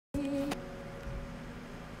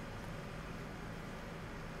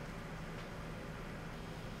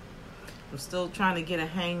I'm still trying to get a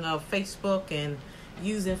hang of Facebook and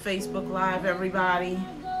using Facebook Live, everybody.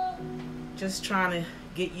 Just trying to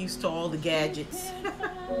get used to all the gadgets.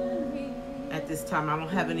 At this time, I don't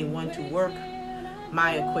have anyone to work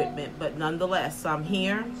my equipment, but nonetheless, I'm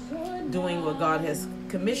here doing what God has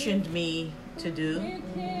commissioned me to do,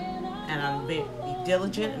 and I'm be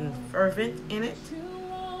diligent and fervent in it.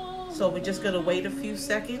 So we're just going to wait a few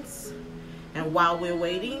seconds, and while we're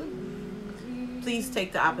waiting, please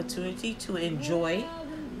take the opportunity to enjoy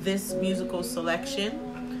this musical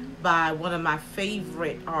selection by one of my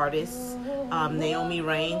favorite artists, Naomi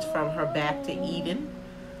Raines, from her Back to Eden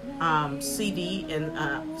CD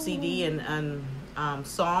and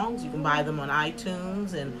songs. You can buy them on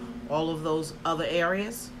iTunes and all of those other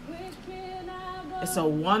areas. It's a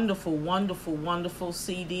wonderful, wonderful, wonderful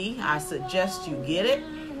CD. I suggest you get it.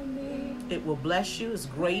 It will bless you. It's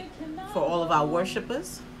great for all of our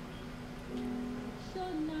worshipers.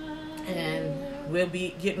 And we'll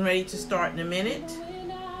be getting ready to start in a minute.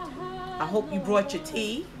 I hope you brought your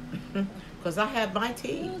tea, because I have my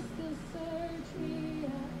tea.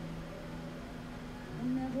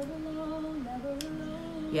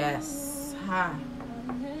 Yes. Hi.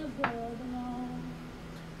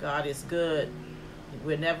 God is good.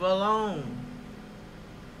 We're never alone.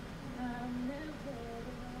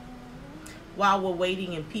 While we're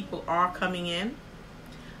waiting and people are coming in,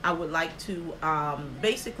 I would like to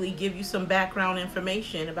basically give you some background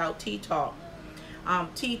information about Tea Talk.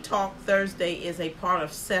 Tea Talk Thursday is a part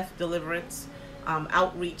of Seth Deliverance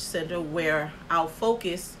Outreach Center, where our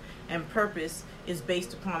focus and purpose is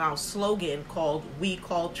based upon our slogan called "We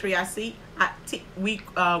Call Tree." We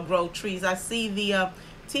grow trees. I see the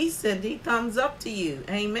T, Cindy. Thumbs up to you.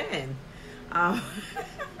 Amen.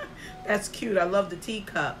 That's cute. I love the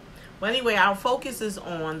teacup. Well, anyway, our focus is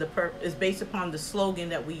on is based upon the slogan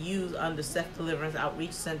that we use under Seth Deliverance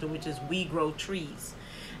Outreach Center, which is "We Grow Trees."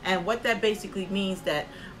 And what that basically means that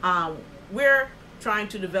we're trying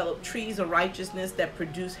to develop trees of righteousness that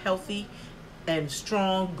produce healthy and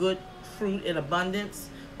strong, good fruit in abundance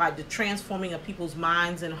by the transforming of people's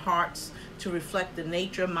minds and hearts to reflect the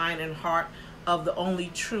nature, mind, and heart of the only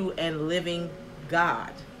true and living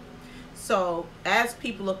God. So as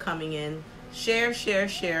people are coming in, share,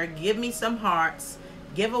 give me some hearts,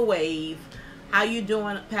 give a wave. How you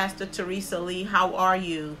doing, Pastor Teresa Lee? How are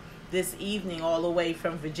you this evening all the way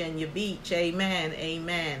from Virginia Beach? Amen,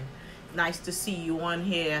 amen. Nice to see you on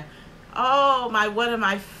here. Oh, one of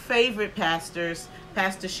my favorite pastors,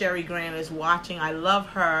 Pastor Sherry Grant, is watching. I love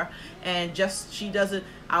her, and I just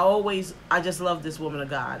love this woman of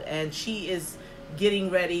God, and she is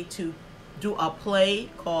getting ready to do a play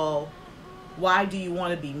called "Why Do You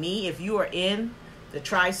Want to Be Me?" If you are in the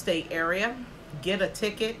tri-state area, get a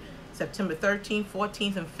ticket. September 13th,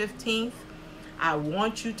 14th, and 15th. I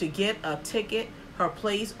want you to get a ticket. Her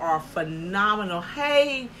plays are phenomenal.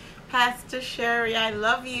 Hey, Pastor Sherry, I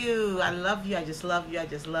love you. I love you. I just love you. I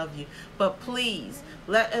just love you. But please,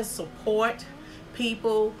 let us support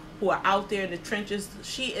people who are out there in the trenches.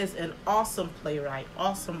 She is an awesome playwright.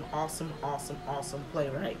 Awesome, awesome, awesome, awesome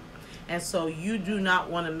playwright. And so you do not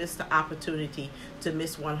want to miss the opportunity to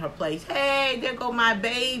miss one of her plays. Hey, there go my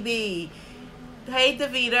baby. Hey,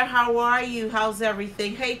 Davida, how are you? How's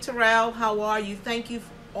everything? Hey, Terrell, how are you? Thank you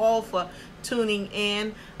all for tuning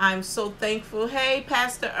in. I'm so thankful. Hey,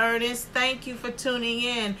 Pastor Ernest, thank you for tuning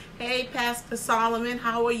in. Hey, Pastor Solomon,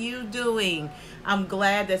 how are you doing? I'm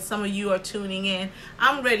glad that some of you are tuning in.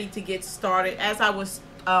 I'm ready to get started. As I was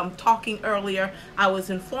talking earlier, I was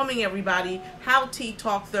informing everybody how Tea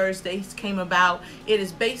Talk Thursdays came about. It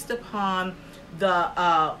is based upon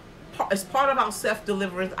it's part of our Seth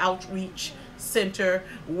Deliverance Outreach Center,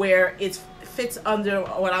 where it fits under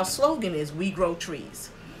what our slogan is: "We Grow Trees."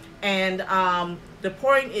 And the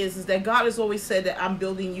point is that God has always said that I'm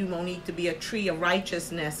building you, Monique, to be a tree of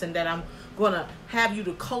righteousness, and that I'm going to have you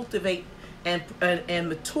to cultivate and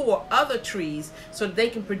mature other trees so that they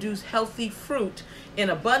can produce healthy fruit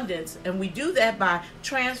in abundance. And we do that by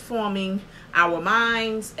transforming our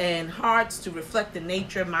minds and hearts to reflect the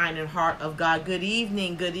nature, mind, and heart of God. Good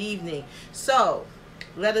evening, good evening. So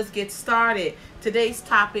let us get started. Today's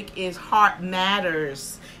topic is Heart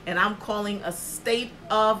Matters, and I'm calling a state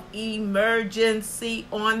of emergency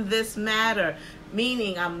on this matter,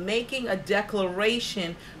 meaning I'm making a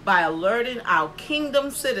declaration by alerting our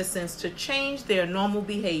kingdom citizens to change their normal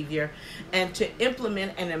behavior and to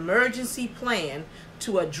implement an emergency plan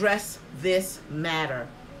to address this matter.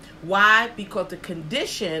 Why? Because the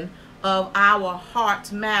condition of our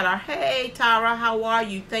hearts matter. Hey, Tara, how are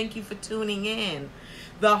you? Thank you for tuning in.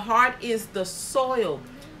 The heart is the soil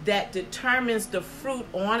that determines the fruit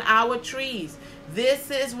on our trees. This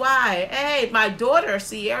is why. Hey, my daughter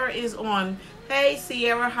Sierra is on. Hey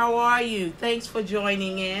Sierra, how are you? Thanks for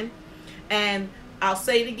joining in. And I'll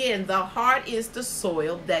say it again. The heart is the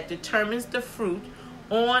soil that determines the fruit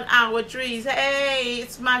on our trees. Hey,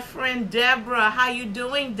 it's my friend Deborah. How you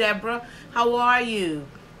doing, Deborah? How are you?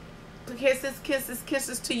 Kisses, kisses,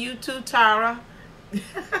 kisses to you too, Tara.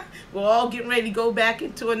 We're all getting ready to go back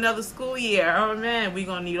into another school year. Oh man, we're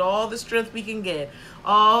gonna need all the strength we can get.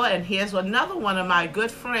 Oh, and here's another one of my good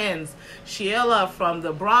friends, Sheila from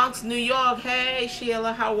the Bronx, New York. Hey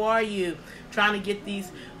Sheila, how are you? Trying to get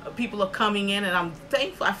these people are coming in, and I'm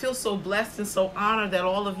thankful. I feel so blessed and so honored that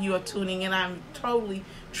all of you are tuning in. I'm totally,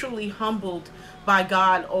 truly humbled by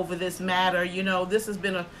God over this matter. You know, this has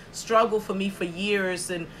been a struggle for me for years,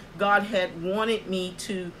 and God had wanted me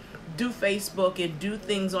to do Facebook and do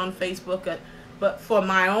things on Facebook, but for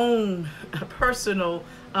my own personal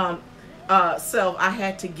self, I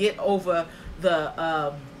had to get over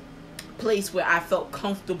the place where I felt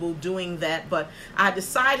comfortable doing that. But I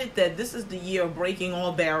decided that this is the year of breaking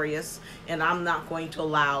all barriers, and I'm not going to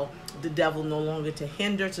allow the devil no longer to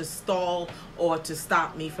hinder, to stall, or to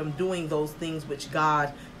stop me from doing those things which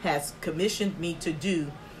God has commissioned me to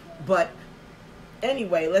do. But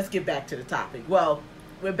anyway, let's get back to the topic. Well,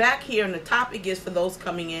 we're back here, and the topic is, for those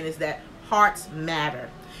coming in, is that hearts matter.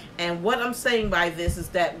 And what I'm saying by this is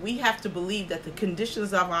that we have to believe that the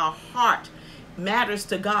conditions of our heart matters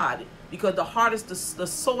to God, because the heart is the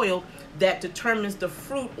soil that determines the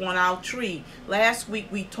fruit on our tree. Last week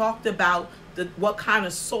we talked about what kind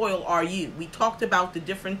of soil are you. We talked about the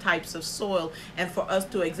different types of soil, and for us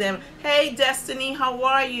to examine. Hey Destiny, how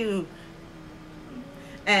are you?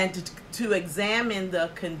 And to examine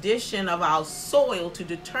the condition of our soil to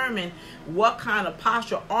determine what kind of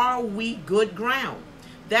posture. Are we good ground?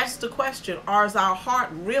 That's the question. Is our heart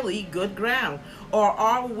really good ground? Or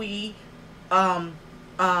are we a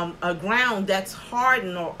ground that's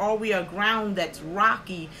hardened? Or are we a ground that's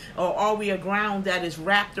rocky? Or are we a ground that is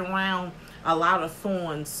wrapped around a lot of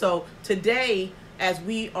thorns? So today, as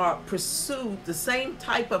we are pursued the same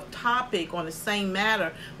type of topic on the same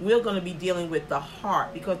matter, we're going to be dealing with the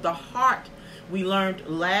heart, because the heart, we learned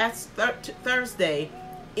last Thursday,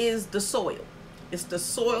 is the soil. It's the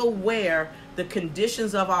soil where the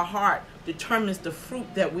conditions of our heart determines the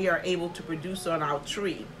fruit that we are able to produce on our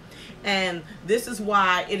tree. And this is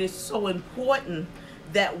why it is so important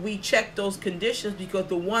that we check those conditions, because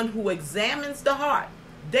the one who examines the heart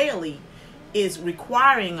daily is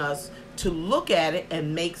requiring us to look at it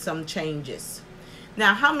and make some changes.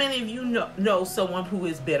 Now, how many of you know someone who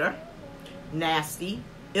is bitter, nasty,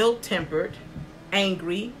 ill-tempered,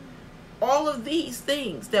 angry? All of these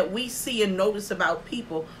things that we see and notice about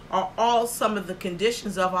people are all some of the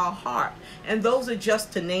conditions of our heart. And those are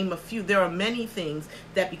just to name a few. There are many things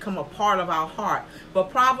that become a part of our heart.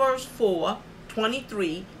 But Proverbs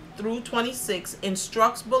 4:23 through 26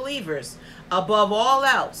 instructs believers, above all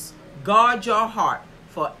else, guard your heart,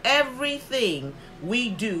 for everything we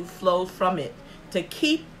do flows from it. To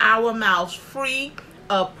keep our mouths free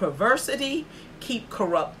of perversity, keep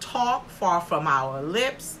corrupt talk far from our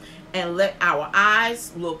lips, and let our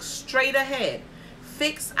eyes look straight ahead.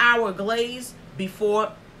 Fix our gaze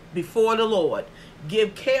before the Lord.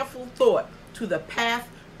 Give careful thought to the path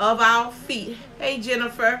of our feet. Hey,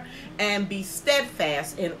 Jennifer. And be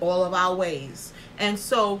steadfast in all of our ways. And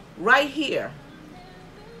so right here,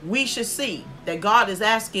 we should see that God is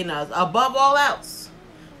asking us, above all else,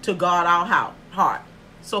 to guard our heart.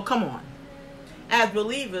 So come on. As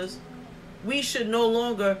believers, we should no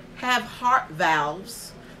longer have heart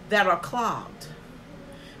valves that are clogged.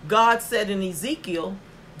 God said in Ezekiel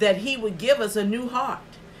that he would give us a new heart,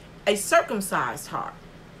 a circumcised heart.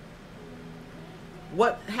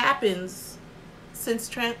 What happens since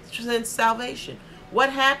salvation? What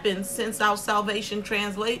happens since our salvation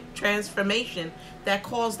transformation that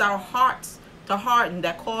caused our hearts to harden,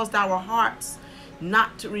 that caused our hearts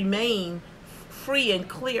not to remain free and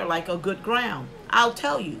clear like a good ground? I'll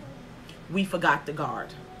tell you, we forgot to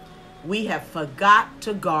guard. We have forgot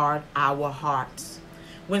to guard our hearts.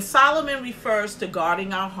 When Solomon refers to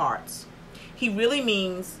guarding our hearts, he really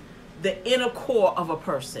means the inner core of a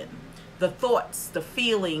person. The thoughts, the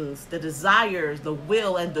feelings, the desires, the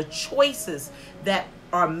will, and the choices that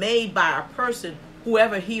are made by a person,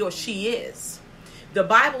 whoever he or she is. The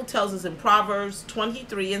Bible tells us in Proverbs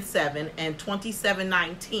 23:7 and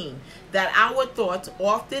 27:19 that our thoughts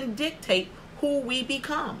often dictate who we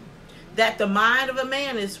become. That the mind of a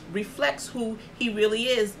man reflects who he really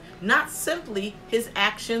is, not simply his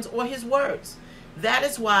actions or his words. That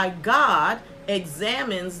is why God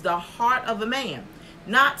examines the heart of a man.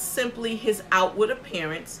 not simply his outward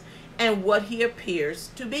appearance and what he appears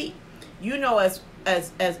to be. You know, as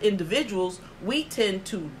individuals, we tend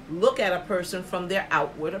to look at a person from their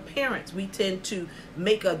outward appearance. We tend to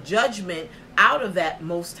make a judgment out of that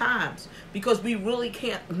most times because we really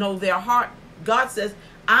can't know their heart. God says,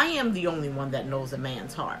 I am the only one that knows a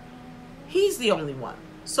man's heart. He's the only one.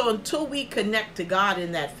 So until we connect to God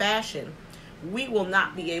in that fashion, we will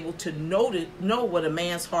not be able to know what a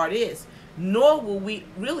man's heart is, nor will we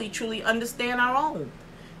really truly understand our own.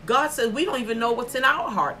 God says we don't even know what's in our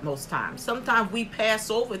heart most times. Sometimes we pass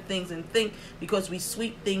over things and think because we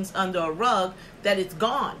sweep things under a rug that it's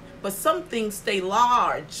gone. But some things stay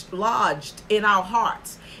lodged in our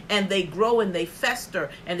hearts, and they grow and they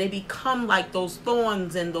fester and they become like those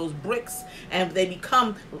thorns and those bricks, and they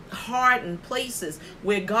become hardened places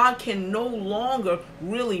where God can no longer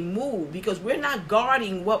really move because we're not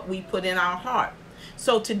guarding what we put in our heart.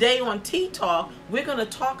 So today on Tea Talk, we're going to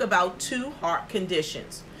talk about two heart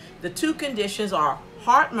conditions. The two conditions are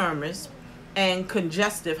heart murmurs and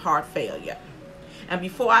congestive heart failure. And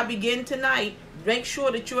before I begin tonight, make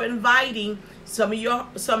sure that you're inviting some of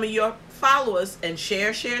your followers and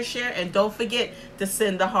share, and don't forget to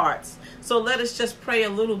send the hearts. So let us just pray a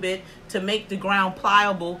little bit to make the ground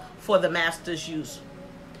pliable for the Master's use.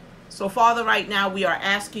 So Father, right now we are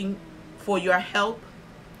asking for your help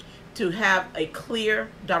to have a clear,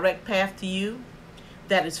 direct path to you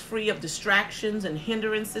that is free of distractions and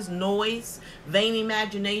hindrances, noise, vain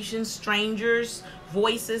imaginations, strangers,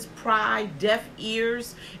 voices, pride, deaf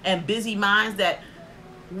ears, and busy minds, that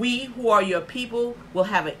we who are your people will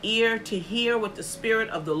have an ear to hear what the Spirit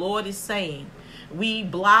of the Lord is saying. We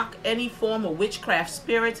block any form of witchcraft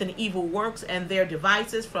spirits and evil works and their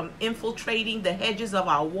devices from infiltrating the hedges of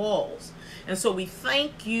our walls. And so we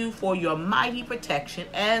thank you for your mighty protection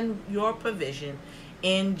and your provision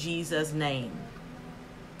in Jesus' name.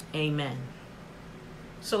 Amen.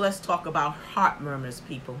 So let's talk about heart murmurs,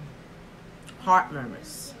 people. Heart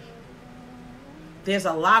murmurs. There's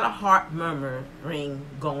a lot of heart murmuring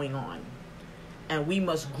going on, and we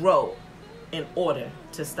must grow in order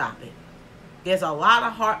to stop it. There's a lot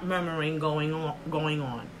of heart murmuring going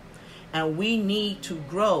on, and we need to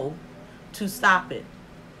grow to stop it.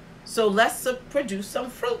 So let's produce some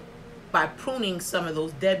fruit by pruning some of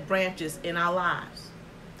those dead branches in our lives.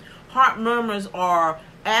 Heart murmurs are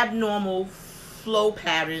abnormal flow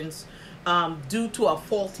patterns due to a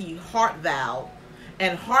faulty heart valve,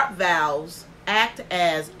 and heart valves act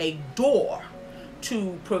as a door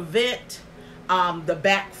to prevent the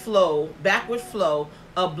backward flow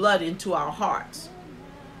of blood into our hearts.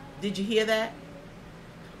 Did you hear that?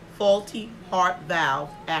 Faulty heart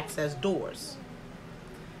valve acts as doors.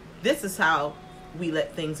 This is how we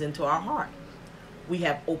let things into our heart. We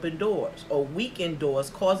have open doors or weakened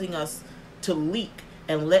doors, causing us to leak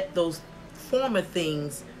and let those former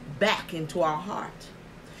things back into our heart.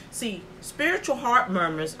 See, spiritual heart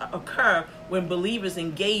murmurs occur when believers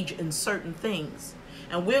engage in certain things.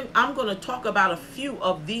 And I'm going to talk about a few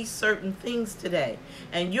of these certain things today.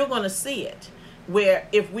 And you're going to see it, where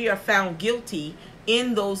if we are found guilty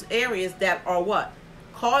in those areas that are what?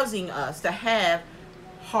 Causing us to have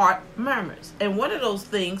heart murmurs. And one of those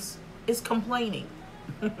things is complaining.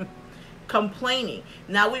 Complaining.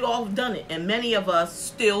 Now, we've all done it, and many of us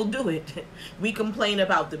still do it. We complain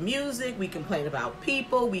about the music, we complain about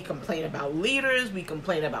people, we complain about leaders, we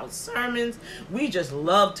complain about sermons. We just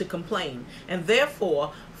love to complain. And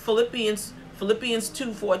therefore, Philippians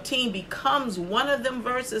 2:14 becomes one of them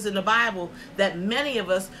verses in the Bible that many of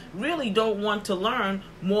us really don't want to learn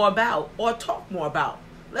more about or talk more about.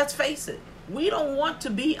 Let's face it, we don't want to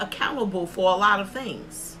be accountable for a lot of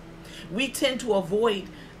things. We tend to avoid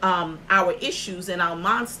our issues and our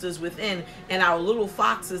monsters within and our little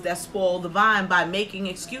foxes that spoil the vine by making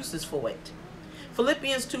excuses for it.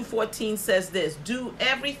 Philippians 2:14 says this: do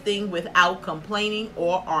everything without complaining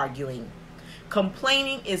or arguing.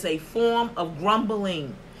 Complaining is a form of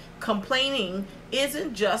grumbling. Complaining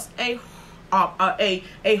isn't just a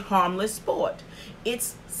harmless sport.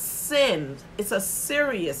 It's sin. It's a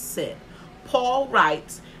serious sin. Paul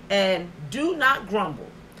writes, and do not grumble,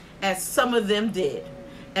 as some of them did,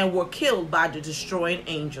 and were killed by the destroying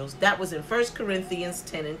angels. That was in 1 Corinthians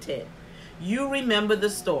 10:10. You remember the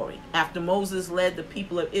story. After Moses led the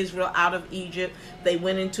people of Israel out of Egypt, they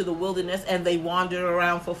went into the wilderness and they wandered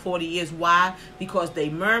around for 40 years. Why? Because they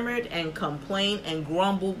murmured and complained and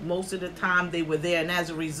grumbled most of the time they were there. And as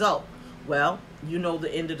a result, well, you know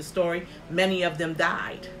the end of the story. Many of them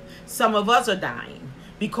died. Some of us are dying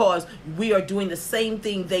because we are doing the same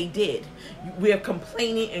thing they did. We are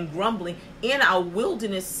complaining and grumbling in our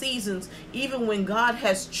wilderness seasons, even when God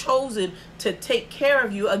has chosen to take care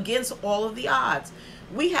of you against all of the odds.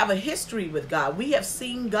 We have a history with God. We have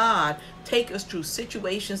seen God take us through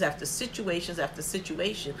situations after situations after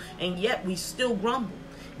situation, and yet we still grumble.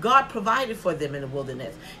 God provided for them in the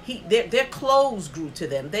wilderness. Their clothes grew to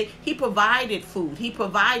them. He provided food. He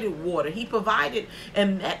provided water. He provided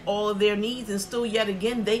and met all of their needs. And still yet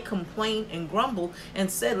again, they complained and grumbled and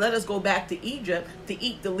said, let us go back to Egypt to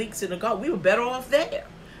eat the leeks in the garden. We were better off there.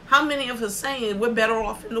 How many of us saying we're better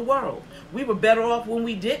off in the world? We were better off when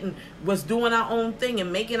we was doing our own thing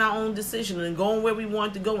and making our own decision and going where we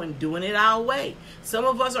wanted to go and doing it our way. Some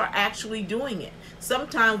of us are actually doing it.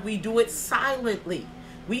 Sometimes we do it silently.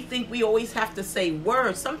 We think we always have to say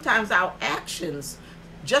words. Sometimes our actions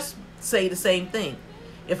just say the same thing.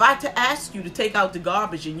 If I ask you to take out the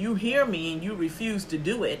garbage and you hear me and you refuse to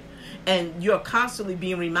do it, and you're constantly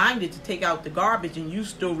being reminded to take out the garbage and you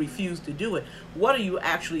still refuse to do it, what are you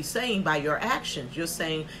actually saying by your actions? You're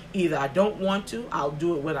saying either I don't want to, I'll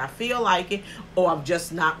do it when I feel like it, or I'm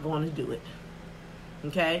just not going to do it.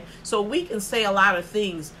 Okay? So we can say a lot of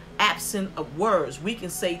things absent of words. We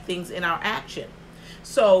can say things in our action.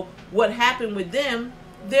 So what happened with them,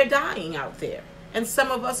 they're dying out there. And some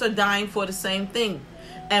of us are dying for the same thing.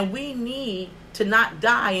 And we need to not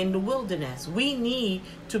die in the wilderness. We need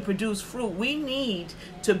to produce fruit. We need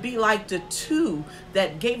to be like the two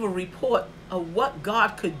that gave a report of what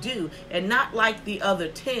God could do, and not like the other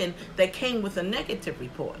 10 that came with a negative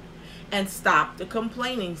report. And stop the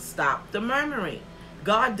complaining. Stop the murmuring.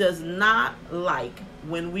 God does not like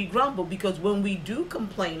when we grumble, because when we do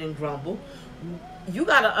complain and grumble, you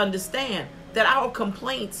got to understand that our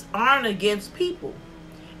complaints aren't against people,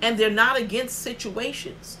 and they're not against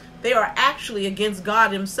situations. They are actually against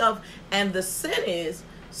God himself. And the sin is,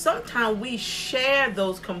 sometimes we share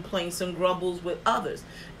those complaints and grumbles with others.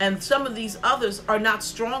 And some of these others are not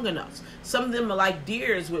strong enough. Some of them are like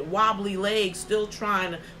deers with wobbly legs, still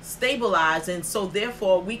trying to stabilize. And so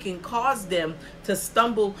therefore we can cause them to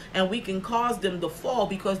stumble, and we can cause them to fall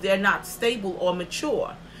because they're not stable or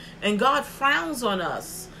mature. And God frowns on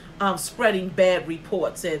us spreading bad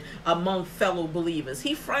reports and among fellow believers.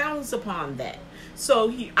 He frowns upon that.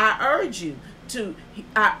 So I urge you to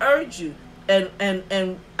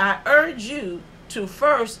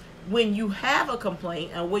first, when you have a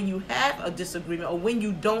complaint and when you have a disagreement or when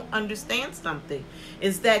you don't understand something,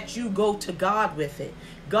 is that you go to God with it.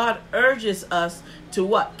 God urges us to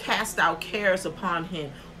what? Cast our cares upon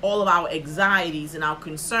him. All of our anxieties and our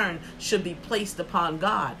concern should be placed upon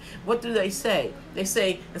God. What do they say? They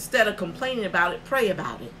say, instead of complaining about it, pray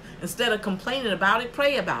about it. Instead of complaining about it,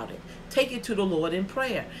 pray about it. Take it to the Lord in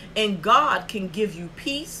prayer. And God can give you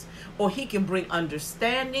peace, or he can bring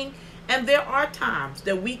understanding. And there are times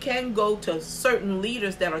that we can go to certain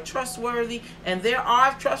leaders that are trustworthy. And there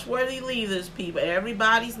are trustworthy leaders, people.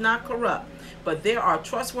 Everybody's not corrupt. But there are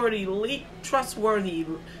trustworthy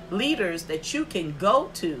leaders that you can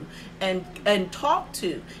go to and talk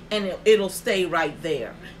to, and it'll stay right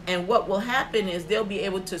there. And what will happen is they'll be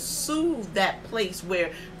able to soothe that place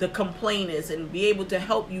where the complaint is, and be able to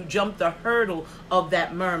help you jump the hurdle of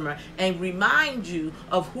that murmur and remind you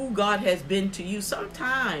of who God has been to you.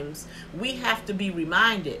 Sometimes we have to be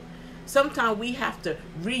reminded. Sometimes we have to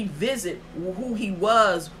revisit who he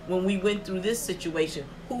was when we went through this situation,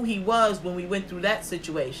 who he was when we went through that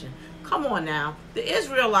situation. Come on now. The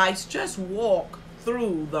Israelites just walked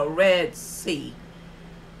through the Red Sea.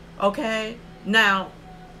 Okay? Now,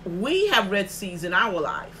 we have Red Seas in our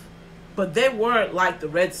life, but they weren't like the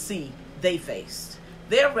Red Sea they faced.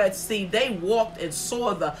 Their Red Sea, they walked and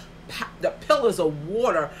saw the pillars of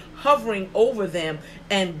water hovering over them,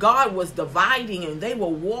 and God was dividing, and they were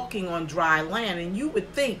walking on dry land. And you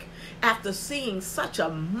would think, after seeing such a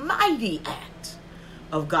mighty act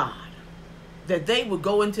of God, that they would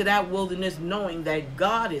go into that wilderness knowing that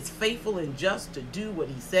God is faithful and just to do what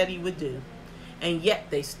he said he would do. And yet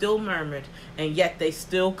they still murmured, and yet they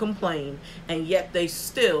still complained, and yet they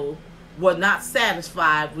still were not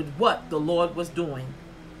satisfied with what the Lord was doing.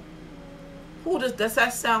 Does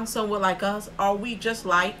that sound somewhat like us? Are we just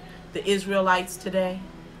like the Israelites today?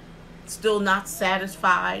 Still not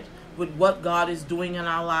satisfied with what God is doing in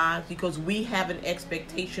our lives because we have an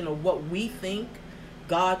expectation of what we think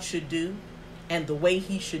God should do and the way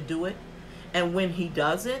he should do it. And when he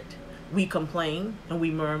doesn't, we complain and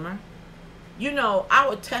we murmur. You know,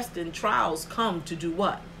 our tests and trials come to do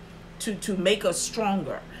what? To make us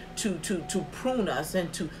stronger, to prune us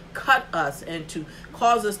and to cut us and to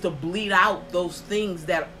cause us to bleed out those things,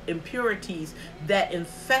 that impurities that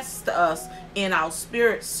infest us in our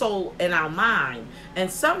spirit, soul, and our mind.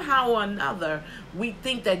 And somehow or another, we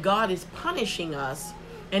think that God is punishing us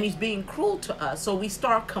and he's being cruel to us. So we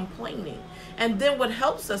start complaining. And then what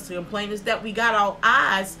helps us to complain is that we got our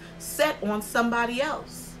eyes set on somebody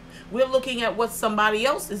else. We're looking at what somebody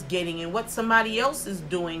else is getting and what somebody else is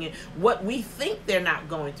doing and what we think they're not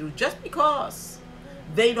going through. Just because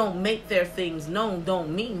they don't make their things known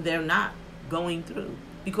don't mean they're not going through,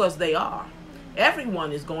 because they are.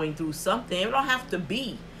 Everyone is going through something. It don't have to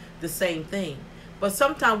be the same thing. But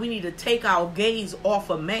sometimes we need to take our gaze off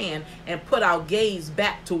of man and put our gaze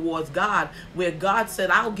back towards God, where God said,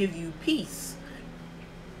 I'll give you peace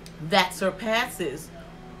that surpasses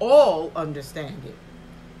all understanding.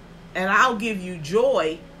 And I'll give you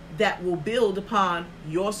joy that will build upon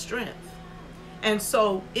your strength. And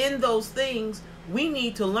so in those things, we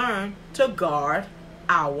need to learn to guard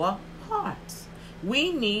our hearts.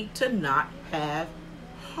 We need to not have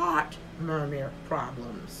heart murmur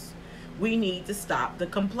problems. We need to stop the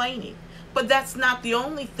complaining. But that's not the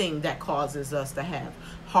only thing that causes us to have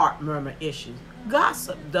heart murmur issues.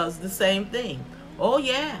 Gossip does the same thing. Oh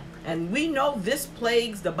yeah. And we know this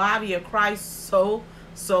plagues the body of Christ so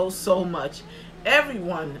much.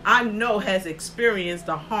 Everyone I know has experienced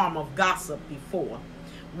the harm of gossip before.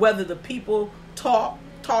 Whether the people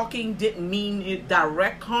talking didn't mean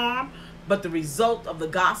direct harm, but the result of the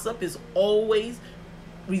gossip is always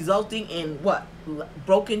resulting in what?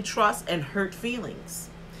 Broken trust and hurt feelings.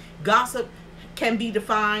 Gossip can be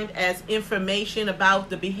defined as information about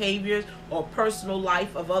the behaviors or personal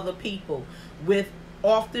life of other people,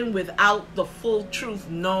 often without the full truth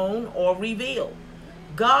known or revealed.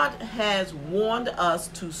 God has warned us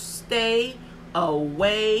to stay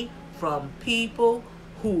away from people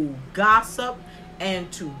who gossip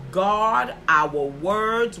and to guard our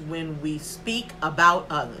words when we speak about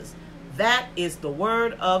others. That is the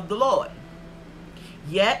word of the Lord.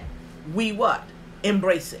 Yet, we what?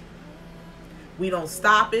 Embrace it. We don't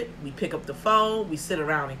stop it. We pick up the phone. We sit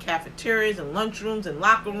around in cafeterias and lunchrooms and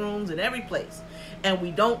locker rooms and every place. And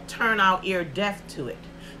we don't turn our ear deaf to it.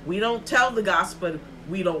 We don't tell the gospel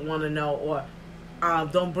we don't want to know, or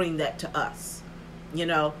don't bring that to us. You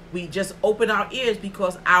know, we just open our ears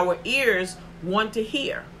because our ears want to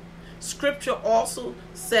hear. Scripture also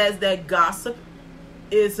says that gossip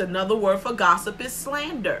is another word for gossip is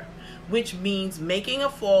slander, which means making a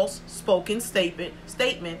false spoken statement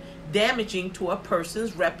damaging to a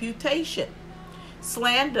person's reputation.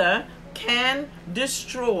 Slander can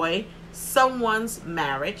destroy someone's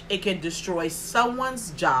marriage. It can destroy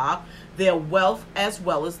someone's job, their wealth, as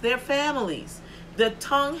well as their families. The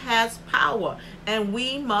tongue has power, and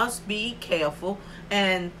we must be careful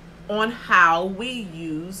on how we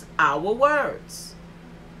use our words.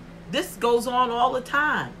 This goes on all the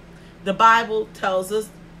time. The Bible tells us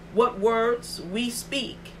what words we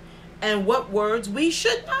speak and what words we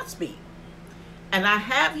should not speak. And I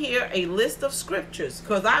have here a list of scriptures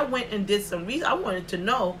because I went and did some research. I wanted to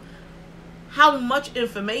know how much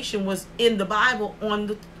information was in the Bible on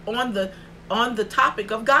the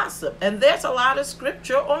topic of gossip. And there's a lot of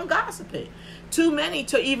scripture on gossiping. Too many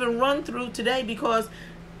to even run through today because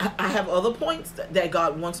I have other points that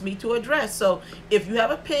God wants me to address. So if you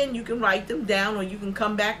have a pen, you can write them down, or you can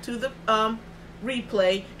come back to the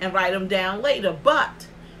replay and write them down later. But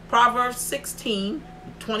Proverbs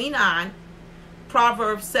 16:29,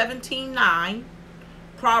 Proverbs 17:9,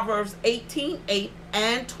 Proverbs 18:8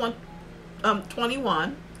 and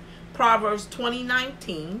 21, Proverbs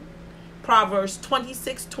 20:19, Proverbs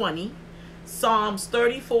 26:20, Psalms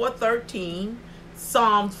 34:13,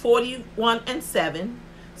 Psalms 41:7,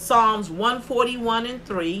 Psalms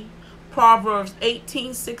 141:3, Proverbs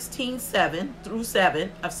 18:16, 6 through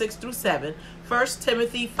 7, 1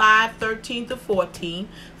 Timothy 5:13-14,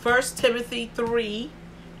 1 Timothy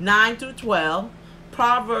 3:9-12,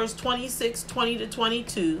 Proverbs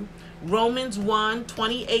 26:20-22, Romans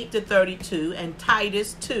 1:28-32, and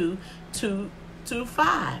Titus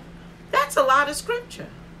 2:2-5. That's a lot of scripture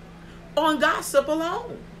on gossip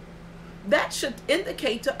alone. That should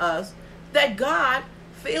indicate to us that God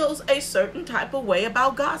feels a certain type of way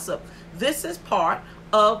about gossip. This is part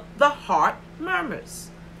of the heart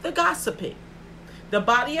murmurs, the gossiping. The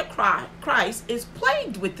body of Christ is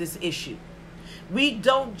plagued with this issue. We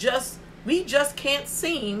just can't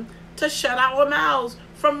seem to shut our mouths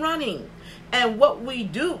from running. And what we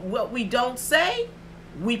don't say,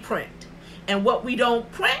 we print. And what we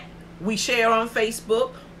don't print, we share on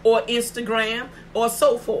Facebook or Instagram or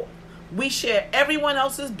so forth. We share everyone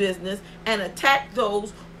else's business and attack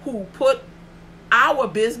those who put our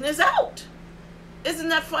business out. Isn't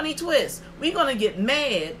that funny twist? We're going to get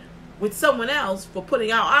mad with someone else for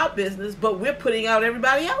putting out our business, but we're putting out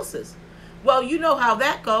everybody else's. Well, you know how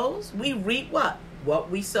that goes. We reap what? What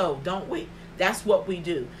we sow, don't we? That's what we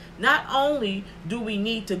do. Not only do we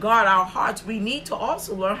need to guard our hearts, we need to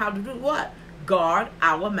also learn how to do what? Guard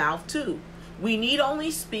our mouth too. We need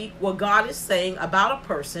only speak what God is saying about a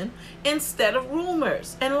person instead of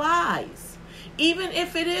rumors and lies. Even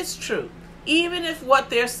if it is true, even if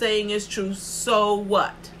what they're saying is true, so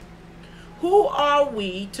what? Who are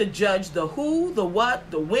we to judge the who, the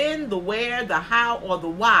what, the when, the where, the how, or the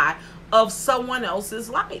why of someone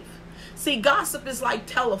else's life? See, gossip is like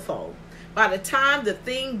telephone. By the time the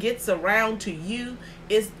thing gets around to you,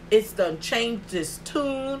 it's done changed its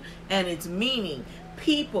tune and its meaning.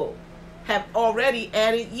 People have already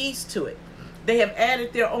added yeast to it. They have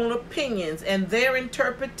added their own opinions and their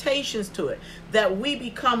interpretations to it, that we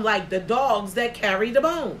become like the dogs that carry the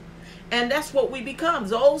bone. And that's what we become.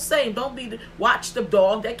 The old saying, watch the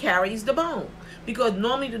dog that carries the bone. Because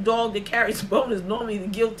normally the dog that carries the bone is normally the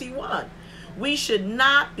guilty one. We should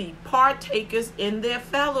not be partakers in their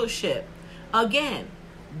fellowship. Again,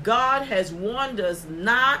 God has warned us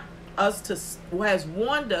to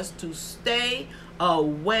stay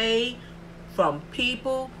away from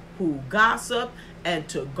people who gossip and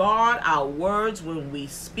to guard our words when we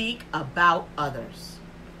speak about others.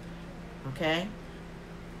 Okay?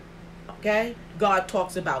 God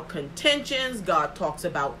talks about contentions. God talks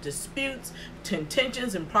about disputes,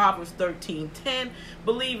 contentions in Proverbs 13:10.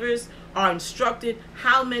 Believers are instructed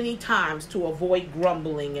how many times to avoid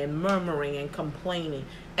grumbling and murmuring and complaining.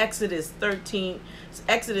 Exodus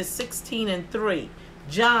 16:3.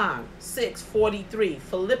 John 6:43,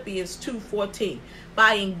 Philippians 2:14.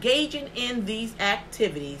 By engaging in these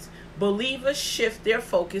activities, believers shift their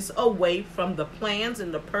focus away from the plans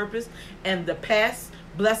and the purpose and the past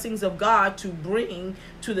blessings of God to bring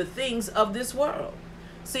to the things of this world.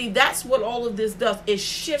 See, that's what all of this does. It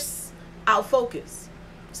shifts our focus.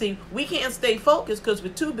 See, we can't stay focused because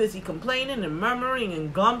we're too busy complaining and murmuring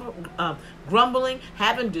and grumbling,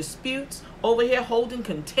 having disputes, over here holding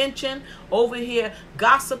contention, over here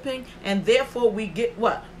gossiping, and therefore we get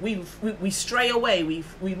what? We stray away. We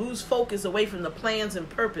lose focus away from the plans and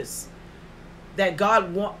purpose that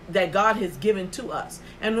God has given to us.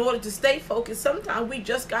 And in order to stay focused, sometimes we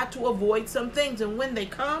just got to avoid some things, and when they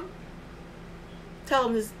come, tell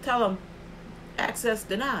them access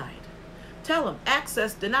denied. Tell them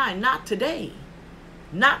access denied. Not today.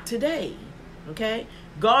 Not today. Okay?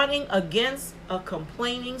 Guarding against a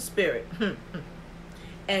complaining spirit.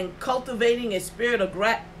 And cultivating a spirit of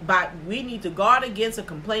we need to guard against a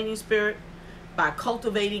complaining spirit by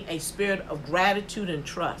cultivating a spirit of gratitude and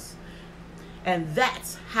trust. And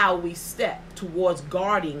that's how we step towards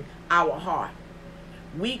guarding our heart.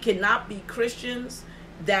 We cannot be Christians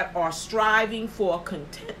that are striving for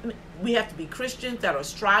contentment. We have to be Christians that are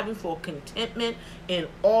striving for contentment in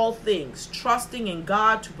all things, trusting in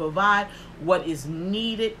God to provide what is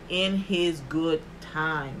needed in His good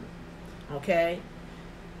time. Okay?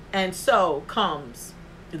 And so comes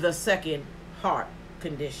the second heart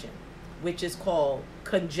condition, which is called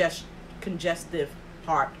congestive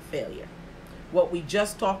heart failure. What we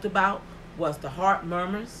just talked about was the heart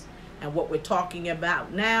murmurs, and what we're talking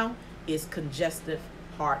about now is congestive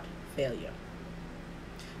heart failure.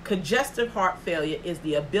 Congestive heart failure is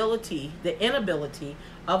the inability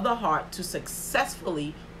of the heart to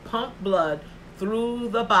successfully pump blood through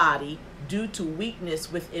the body due to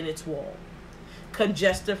weakness within its wall.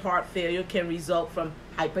 Congestive heart failure can result from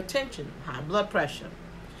hypertension, high blood pressure.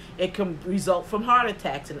 It can result from heart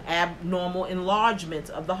attacks and abnormal enlargements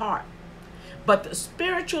of the heart. But the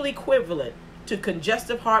spiritual equivalent to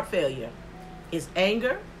congestive heart failure is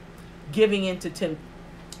anger, giving into temptation,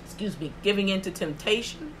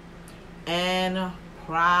 and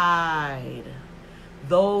pride.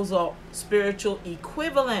 Those are spiritual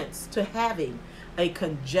equivalents to having a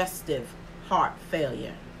congestive heart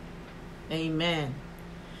failure. Amen.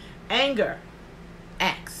 Anger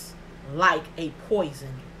acts like a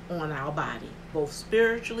poison on our body, both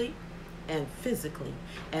spiritually and physically,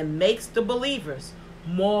 and makes the believers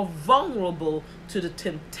more vulnerable to the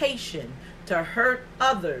temptation to hurt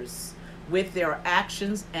others with their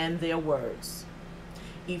actions and their words.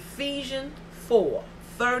 Ephesians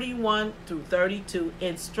 4:31-32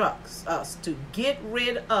 instructs us to get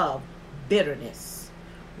rid of bitterness,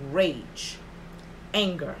 rage,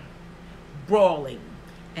 anger, brawling,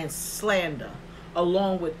 and slander,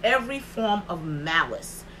 along with every form of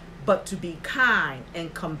malice, but to be kind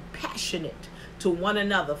and compassionate to one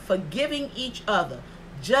another, forgiving each other,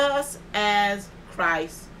 just as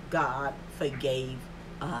Christ God forgave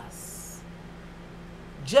us.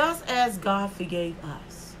 Just as God forgave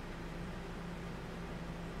us.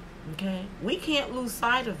 Okay? We can't lose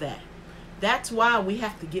sight of that. That's why we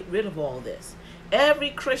have to get rid of all this. Every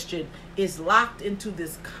Christian is locked into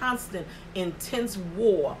this constant, intense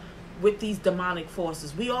war with these demonic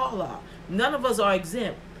forces. We all are. None of us are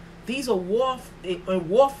exempt. These are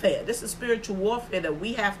warfare. This is spiritual warfare that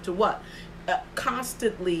we have to what?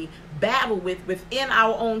 Constantly battle with within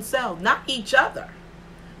our own selves. Not each other,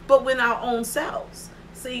 but within our own selves.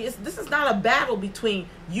 See, this is not a battle between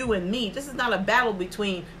you and me. This is not a battle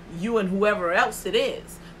between you and whoever else it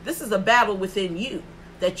is. This is a battle within you,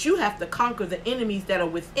 that you have to conquer the enemies that are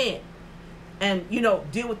within. And,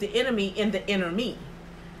 deal with the enemy in the inner me.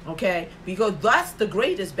 Okay? Because that's the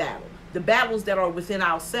greatest battle. The battles that are within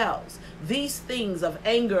ourselves. These things of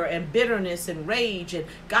anger and bitterness and rage and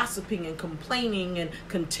gossiping and complaining and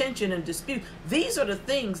contention and dispute. These are the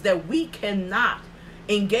things that we cannot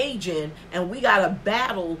engage in, and we got to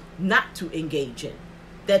battle not to engage in.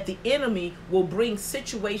 That the enemy will bring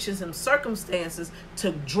situations and circumstances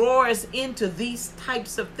to draw us into these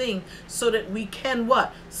types of things so that we can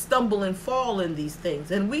what? Stumble and fall in these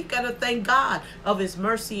things. And we got to thank God of his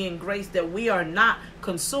mercy and grace that we are not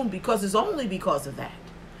consumed, because it's only because of that.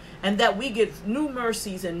 And that we get new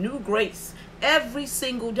mercies and new grace every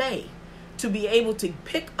single day to be able to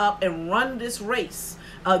pick up and run this race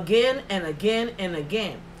again and again and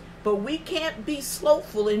again. But we can't be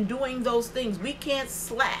slothful in doing those things. We can't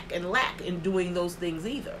slack and lack in doing those things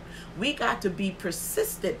either. We got to be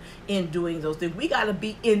persistent in doing those things. We got to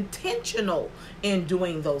be intentional in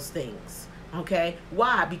doing those things. Okay?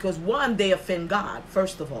 Why? Because one, they offend God,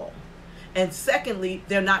 first of all. And secondly,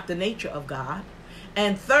 they're not the nature of God.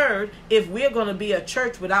 And third, if we're going to be a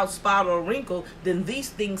church without spot or wrinkle, then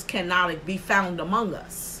these things cannot be found among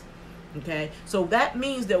us. Okay? So that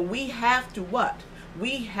means that we have to what?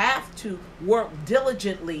 We have to work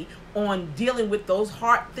diligently on dealing with those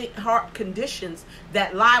heart conditions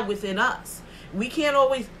that lie within us. We can't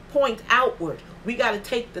always point outward. We got to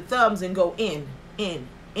take the thumbs and go in. And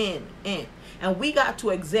we got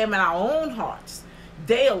to examine our own hearts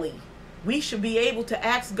daily. We should be able to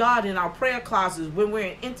ask God in our prayer closets when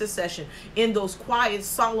we're in intercession, in those quiet,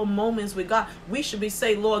 solemn moments with God. We should be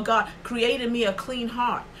saying, Lord God, create in me a clean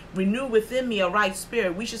heart. Renew within me a right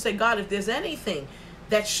spirit. We should say, God, if there's anything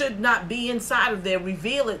that should not be inside of there,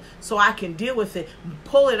 reveal it so I can deal with it.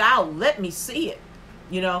 Pull it out. Let me see it.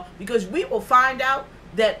 Because we will find out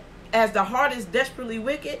that as the heart is desperately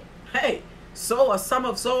wicked, hey, so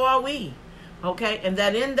are we. Okay? And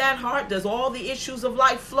that in that heart does all the issues of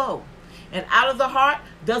life flow. And out of the heart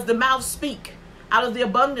does the mouth speak, out of the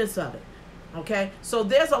abundance of it. Okay? So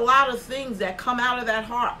there's a lot of things that come out of that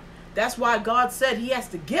heart. That's why God said he has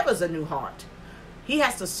to give us a new heart. He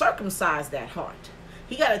has to circumcise that heart.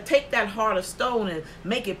 He got to take that heart of stone and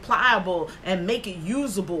make it pliable and make it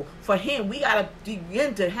usable for him. We got to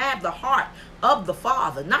begin to have the heart of the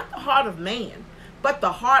Father, not the heart of man, but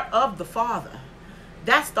the heart of the Father.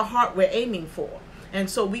 That's the heart we're aiming for. And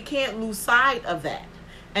so we can't lose sight of that.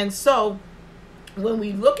 And so when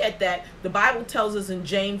we look at that, the Bible tells us in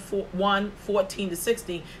James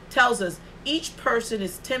 1:14-16, tells us each person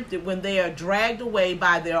is tempted when they are dragged away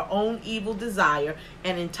by their own evil desire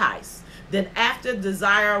and enticed. Then after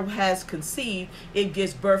desire has conceived, it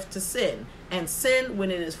gives birth to sin. And sin, when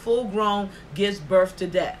it is full grown, gives birth to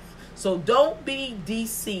death. So don't be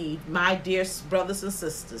deceived, my dear brothers and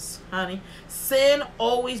sisters, honey. Sin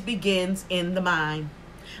always begins in the mind.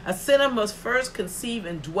 A sinner must first conceive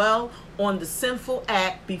and dwell on the sinful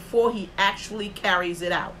act before he actually carries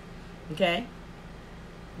it out. Okay?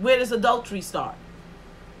 Where does adultery start?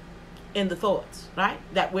 In the thoughts, right?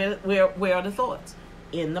 Where are the thoughts?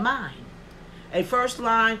 In the mind. The first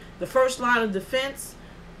line of defense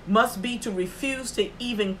must be to refuse to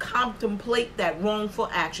even contemplate that wrongful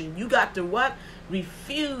action. You got to what?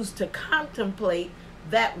 Refuse to contemplate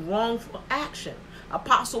that wrongful action.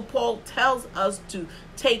 Apostle Paul tells us to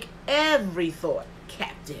take every thought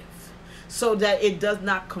captive so that it does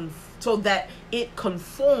not so that it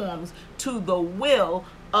conforms to the will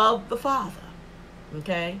of the Father.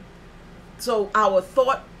 Okay? So our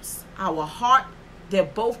thoughts, our heart, they're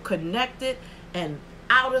both connected, and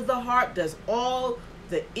out of the heart does all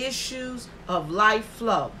the issues of life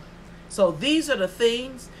flow. So these are the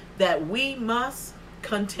things that we must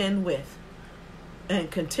contend with and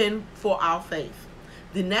contend for our faith.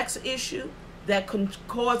 The next issue that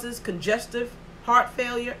causes congestive heart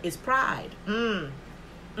failure is pride.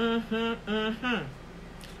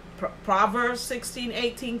 Proverbs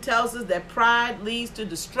 16:18 tells us that pride leads to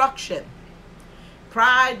destruction.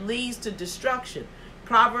 Pride leads to destruction.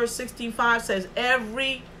 Proverbs 16:5 says,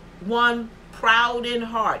 everyone proud in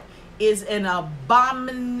heart is an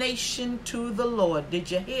abomination to the Lord.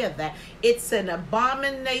 Did you hear that? It's an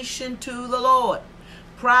abomination to the Lord.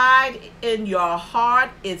 Pride in your heart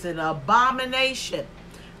is an abomination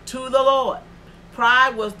to the Lord.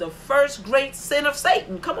 Pride was the first great sin of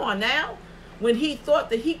Satan. Come on now. When he thought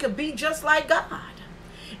that he could be just like God.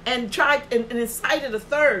 And tried and incited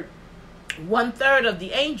one third of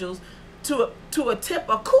the angels to attempt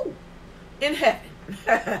a coup in heaven.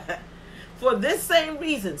 For this same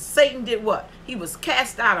reason, Satan did what? He was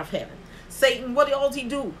cast out of heaven. Satan, what does he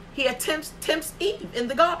do? He tempts Eve in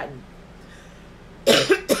the garden.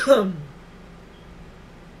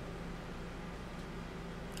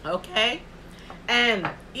 Okay? And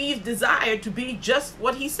Eve desired to be just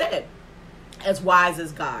what he said, as wise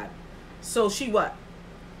as God. So she what?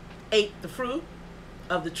 Ate the fruit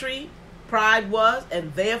of the tree. Pride was,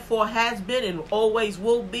 and therefore has been, and always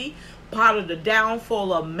will be, part of the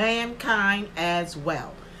downfall of mankind as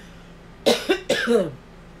well.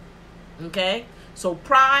 Okay? So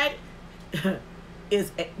pride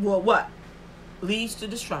is, well, what? Leads to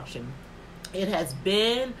destruction. It has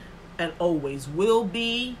been and always will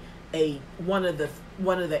be one of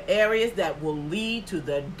the areas that will lead to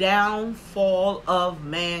the downfall of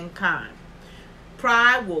mankind.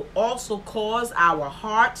 Pride will also cause our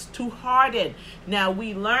hearts to harden. Now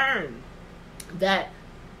we learn that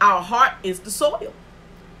our heart is the soil.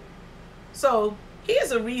 So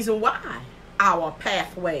here's a reason why our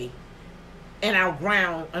pathway and our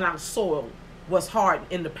ground and our soil was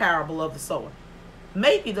hardened in the parable of the sower.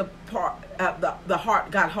 Maybe the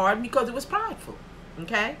heart got hardened because it was prideful.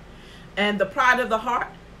 Okay? And the pride of the heart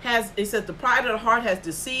it says the pride of the heart has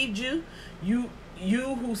deceived you.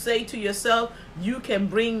 You who say to yourself, you can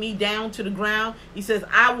bring me down to the ground. He says,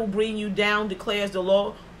 I will bring you down, declares the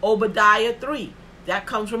Lord. Obadiah 3. That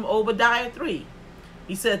comes from Obadiah 3.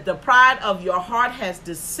 He said, the pride of your heart has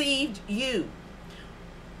deceived you.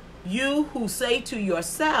 You who say to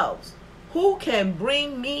yourselves, who can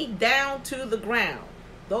bring me down to the ground?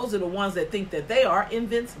 Those are the ones that think that they are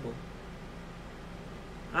invincible.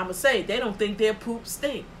 I'm going to say, they don't think their poop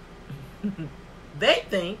stink. They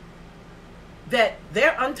think that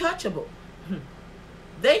they're untouchable.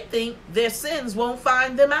 They think their sins won't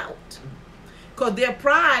find them out. Because their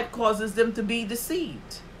pride causes them to be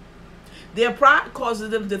deceived. Their pride causes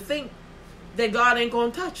them to think that God ain't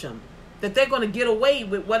going to touch them. That they're going to get away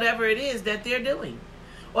with whatever it is that they're doing.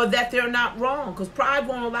 Or that they're not wrong. Because pride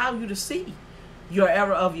won't allow you to see your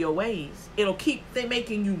error of your ways. It'll keep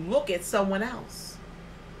making you look at someone else.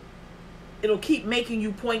 It'll keep making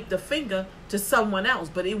you point the finger to someone else,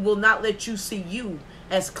 but it will not let you see you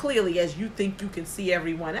as clearly as you think you can see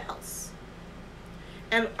everyone else.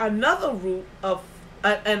 And another root of,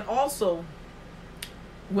 and also,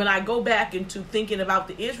 when I go back into thinking about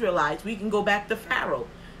the Israelites, we can go back to Pharaoh.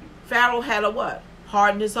 Pharaoh had a what?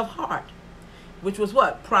 Hardness of heart, which was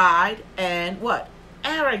what? Pride and what?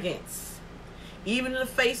 Arrogance. Even in the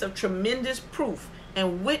face of tremendous proof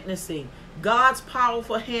and witnessing God's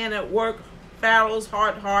powerful hand at work, Pharaoh's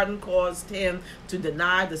heart hardened caused him to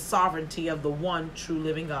deny the sovereignty of the one true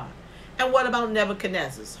living God. And what about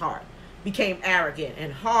Nebuchadnezzar's heart? Became arrogant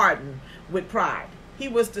and hardened with pride. He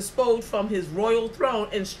was disposed from his royal throne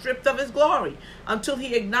and stripped of his glory until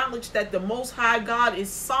he acknowledged that the Most High God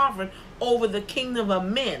is sovereign over the kingdom of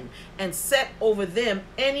men and set over them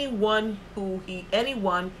anyone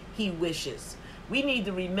he wishes. We need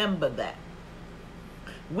to remember that.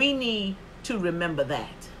 We need to remember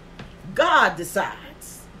that. God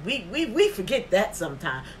decides. We forget that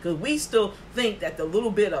sometimes because we still think that the little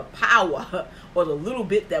bit of power or the little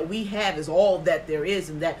bit that we have is all that there is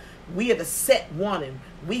and that we are the set one and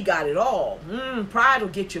we got it all. Pride will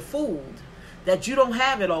get you fooled that you don't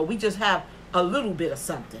have it all. We just have a little bit of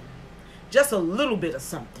something. Just a little bit of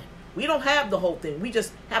something. We don't have the whole thing. We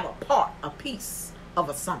just have a piece of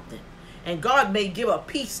a something. And God may give a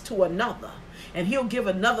piece to another. And he'll give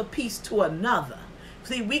another piece to another.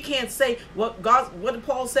 See, we can't say what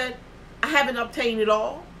Paul said, I haven't obtained it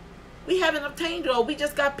all. We haven't obtained it all. We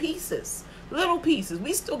just got pieces, little pieces.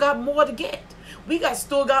 We still got more to get.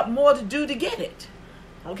 Still got more to do to get it.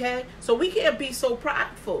 Okay? So we can't be so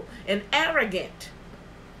prideful and arrogant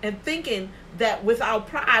and thinking that with our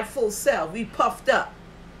prideful self, we puffed up.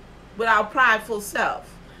 With our prideful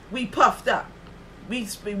self, we puffed up. We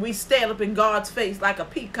stand up in God's face like a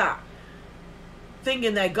peacock,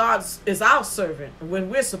 thinking that God is our servant when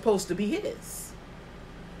we're supposed to be his.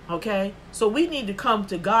 Okay? So we need to come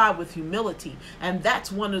to God with humility, and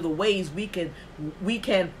that's one of the ways we can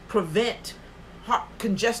prevent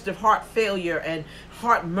congestive heart failure and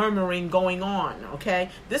heart murmuring going on, okay?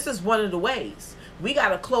 This is one of the ways. We got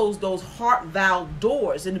to close those heart valve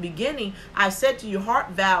doors. In the beginning, I said to you,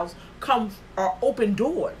 heart valves are open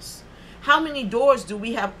doors. How many doors do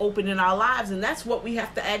we have open in our lives? And that's what we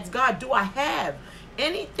have to ask God. Do I have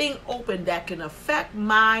anything open that can affect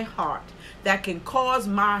my heart, that can cause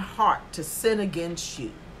my heart to sin against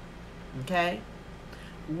you? Okay?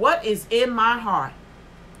 What is in my heart?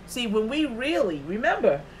 See, when we really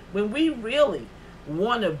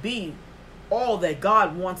want to be all that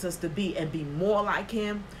God wants us to be and be more like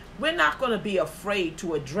him, we're not going to be afraid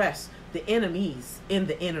to address the enemies in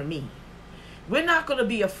the inner me. We're not going to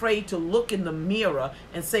be afraid to look in the mirror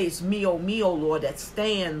and say, it's me, oh Lord, that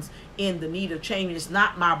stands in the need of change. It's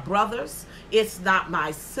not my brothers. It's not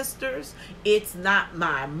my sisters. It's not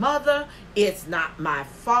my mother. It's not my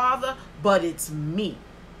father, but it's me.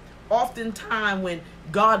 Oftentimes when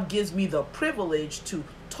God gives me the privilege to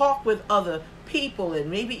talk with other people and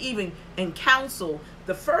maybe even in counsel,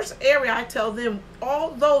 the first area I tell them,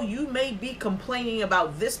 although you may be complaining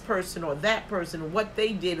about this person or that person and what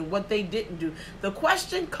they did and what they didn't do, the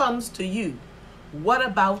question comes to you, what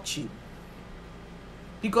about you?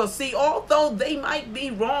 Because see, although they might be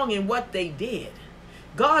wrong in what they did,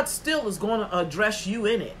 God still is going to address you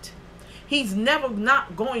in it. He's never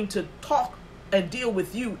not going to talk and deal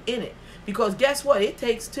with you in it. Because guess what? It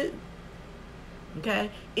takes two. Okay?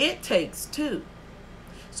 It takes two.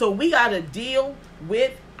 So we got to deal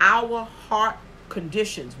with our heart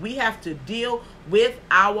conditions. We have to deal with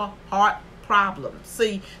our heart problems.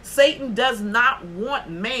 See, Satan does not want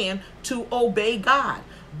man to obey God,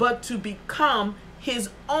 but to become his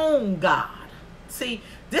own God. See,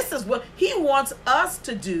 this is what he wants us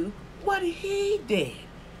to do, what he did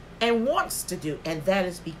and wants to do, and that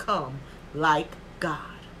is become like God.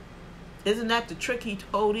 Isn't that the trick he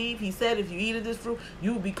told Eve? He said, if you eat of this fruit,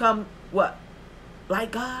 you will become what?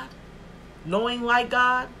 Like God? Knowing like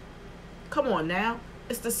God? Come on now.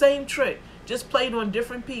 It's the same trick, just played on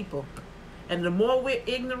different people. And the more we're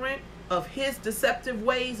ignorant of his deceptive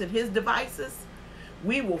ways and his devices,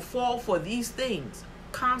 we will fall for these things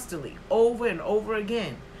constantly, over and over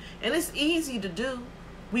again. And it's easy to do.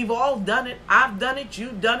 We've all done it. I've done it.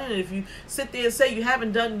 You've done it. And if you sit there and say you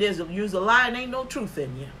haven't done this, use a lie and ain't no truth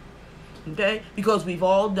in you. Okay? Because we've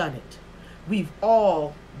all done it. We've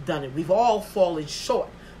all done it. We've all fallen short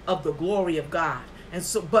of the glory of God. And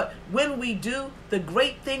so, but when we do, the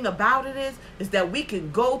great thing about it is that we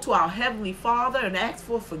can go to our Heavenly Father and ask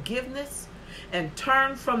for forgiveness and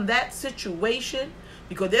turn from that situation,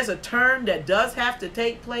 because there's a turn that does have to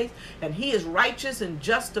take place, and he is righteous and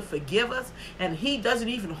just to forgive us, and he doesn't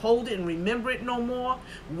even hold it and remember it no more.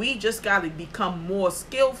 We just got to become more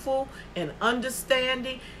skillful in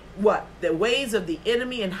understanding the ways of the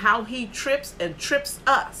enemy and how he trips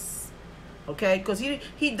us. Okay, because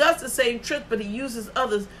he does the same trick, but he uses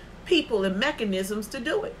other people and mechanisms to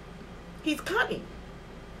do it. He's cunning.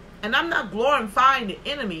 And I'm not glorifying the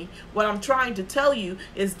enemy. What I'm trying to tell you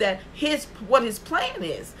is that what his plan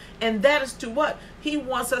is. And that is to what? He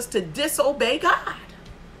wants us to disobey God.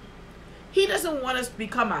 He doesn't want us to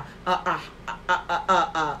become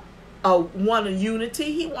a one of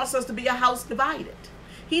unity. He wants us to be a house divided.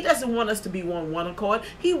 He doesn't want us to be one accord.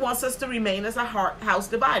 He wants us to remain as a house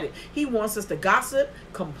divided. He wants us to gossip,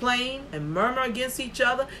 complain, and murmur against each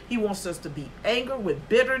other. He wants us to be angry with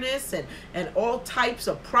bitterness and all types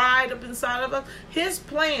of pride up inside of us. His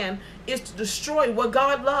plan is to destroy what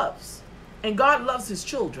God loves. And God loves his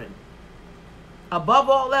children. Above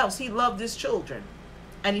all else, he loved his children.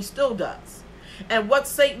 And he still does. And what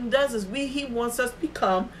Satan does is he wants us to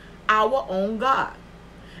become our own God.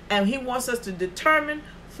 And he wants us to determine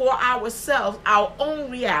for ourselves our own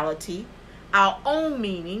reality, our own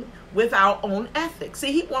meaning with our own ethics.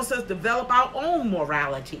 See, he wants us to develop our own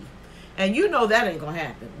morality. And you know that ain't going to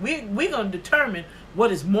happen. We're going to determine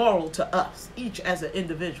what is moral to us, each as an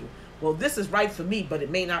individual. Well, this is right for me, but it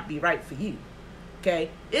may not be right for you. Okay?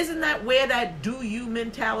 Isn't that where that do you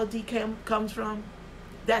mentality comes from?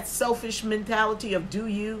 That selfish mentality of do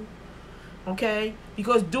you? Okay?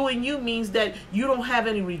 Because doing you means that you don't have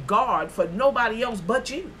any regard for nobody else but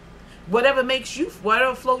you. Whatever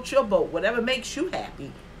floats your boat, whatever makes you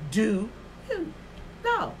happy, do you.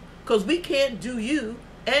 No. Because we can't do you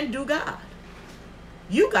and do God.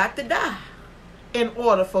 You got to die in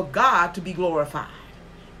order for God to be glorified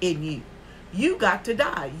in you. You got to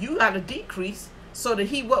die. You got to decrease so that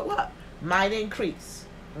he what? Might increase.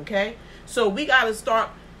 Okay? So we got to start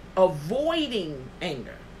avoiding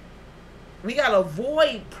anger. We got to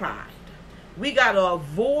avoid pride. We got to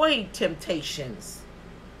avoid temptations.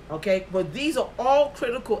 Okay? But these are all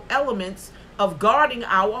critical elements of guarding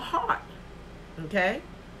our heart. Okay?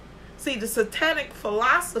 See, the satanic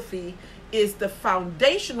philosophy is the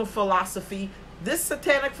foundational philosophy. This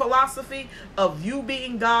satanic philosophy of you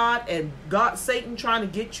being God and God, Satan trying to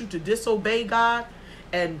get you to disobey God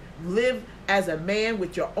and live as a man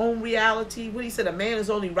with your own reality. What he said, a man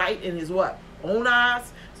is only right in his what? Own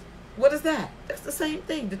eyes. What is that? That's the same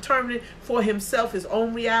thing. Determining for himself his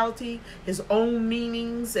own reality, his own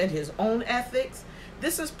meanings, and his own ethics.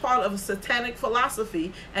 This is part of a satanic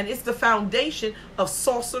philosophy, and it's the foundation of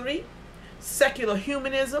sorcery, secular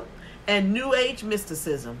humanism, and New Age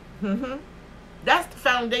mysticism. That's the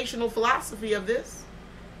foundational philosophy of this.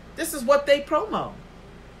 This is what they promote.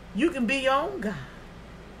 You can be your own God.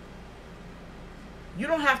 You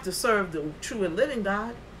don't have to serve the true and living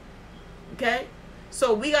God. Okay?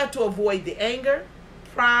 So we got to avoid the anger,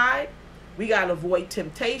 pride. We got to avoid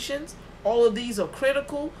temptations. All of these are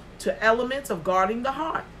critical to elements of guarding the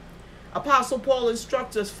heart. Apostle Paul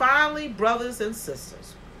instructs us, finally, brothers and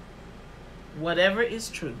sisters, whatever is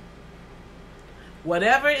true,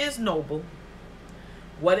 whatever is noble,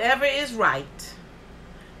 whatever is right,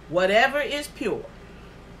 whatever is pure,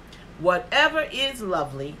 whatever is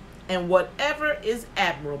lovely, and whatever is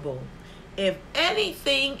admirable, if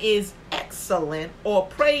anything is excellent or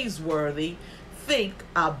praiseworthy, think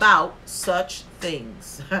about such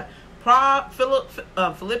things.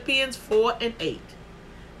 Philippians 4:8.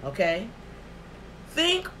 Okay?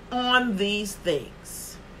 Think on these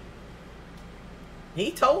things. He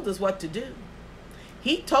told us what to do.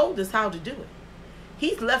 He told us how to do it.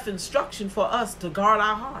 He's left instruction for us to guard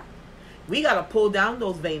our heart. We got to pull down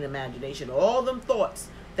those vain imagination, all them thoughts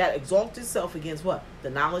that exalt itself against what? The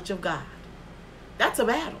knowledge of God. That's a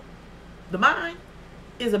battle. The mind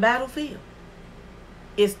is a battlefield.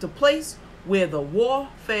 It's the place where the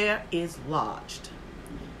warfare is lodged.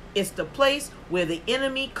 It's the place where the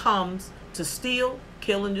enemy comes to steal,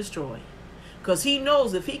 kill, and destroy. Because he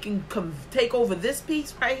knows if he can take over this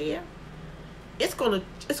piece right here, it's going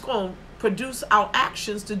to produce our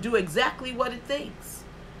actions to do exactly what it thinks.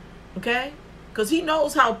 Okay? Because he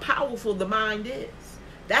knows how powerful the mind is.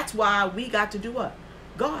 That's why we got to do what?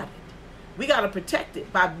 Guard it. We got to protect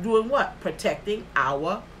it by doing what? Protecting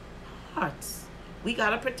our hearts. We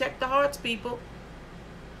got to protect the hearts, people.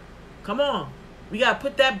 Come on. We got to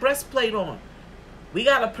put that breastplate on. We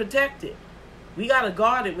got to protect it. We got to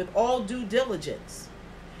guard it with all due diligence.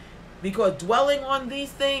 Because dwelling on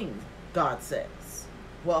these things, God says,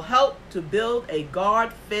 will help to build a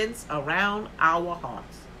guard fence around our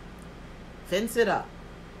hearts. Fence it up.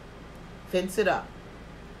 Fence it up.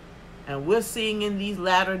 And we're seeing in these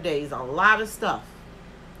latter days a lot of stuff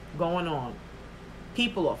going on.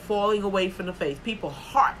 People are falling away from the faith. People's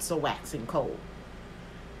hearts are waxing cold.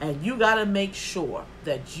 And you got to make sure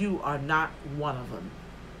that you are not one of them.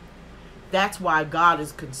 That's why God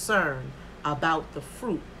is concerned about the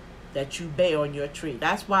fruit that you bear on your tree.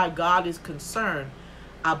 That's why God is concerned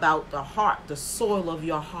about the heart, the soil of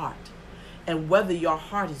your heart, and whether your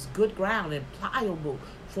heart is good ground and pliable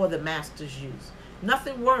for the master's use.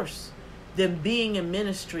 Nothing worse than being in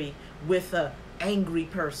ministry with an angry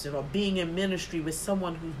person, or being in ministry with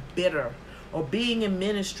someone who's bitter, or being in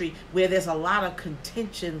ministry where there's a lot of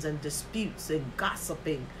contentions and disputes and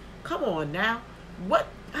gossiping. Come on now.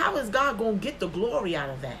 How is God going to get the glory out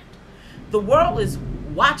of that? The world is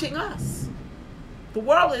watching us. The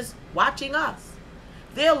world is watching us.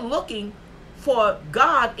 They're looking for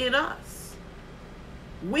God in us.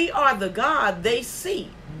 We are the God they see.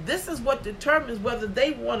 This is what determines whether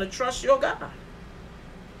they want to trust your God.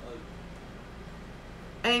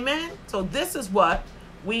 Amen? So this is what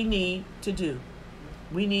we need to do.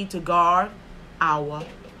 We need to guard our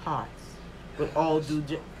hearts with all due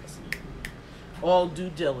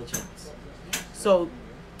diligence. So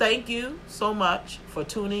thank you so much for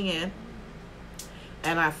tuning in.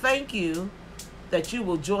 And I thank you that you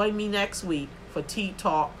will join me next week for Tea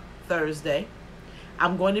Talk Thursday.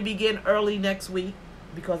 I'm going to begin early next week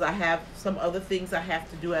because I have some other things I have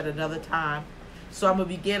to do at another time. So I'm going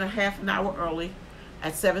to begin a half an hour early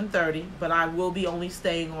at 7:30, but I will be only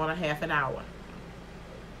staying on a half an hour.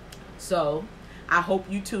 So I hope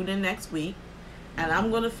you tune in next week. And I'm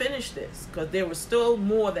going to finish this because there was still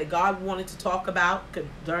more that God wanted to talk about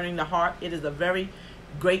concerning the heart. It is a very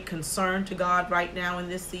great concern to God right now in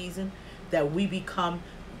this season that we become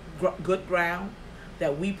good ground,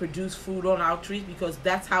 that we produce fruit on our trees, because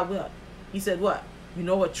that's how what? He said what? You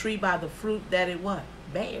know a tree by the fruit that it what?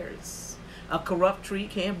 Bears. A corrupt tree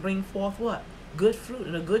can't bring forth what? Good fruit.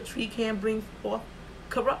 And a good tree can't bring forth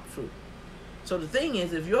corrupt fruit. So the thing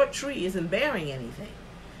is, if your tree isn't bearing anything,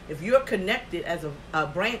 if you're connected as a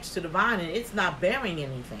branch to the vine and it's not bearing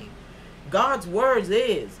anything, God's words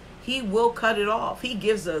is he will cut it off. He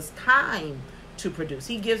gives us time to produce.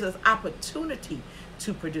 He gives us opportunity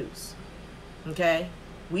to produce. Okay?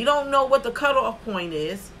 We don't know what the cutoff point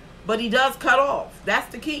is, but he does cut off.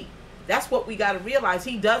 That's the key. That's what we got to realize.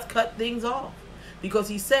 He does cut things off because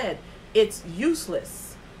he said it's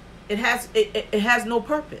useless. It has no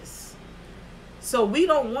purpose. So we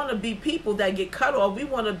don't want to be people that get cut off. We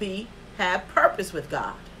want to have purpose with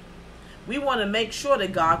God. We want to make sure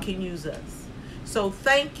that God can use us. So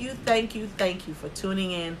thank you for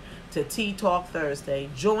tuning in to Tea Talk Thursday.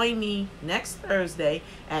 Join me next Thursday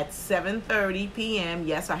at 7:30 p.m.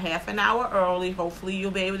 Yes, a half an hour early. Hopefully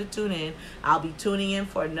you'll be able to tune in. I'll be tuning in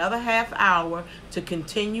for another half hour to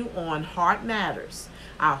continue on Heart Matters.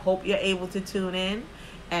 I hope you're able to tune in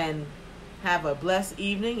and have a blessed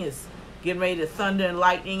evening. It's getting ready to thunder and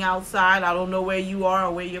lightning outside. I don't know where you are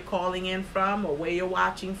or where you're calling in from or where you're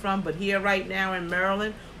watching from, but here right now in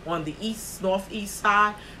Maryland on the northeast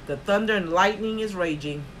side, the thunder and lightning is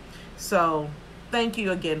raging. So thank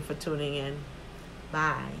you again for tuning in.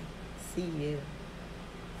 Bye. See you.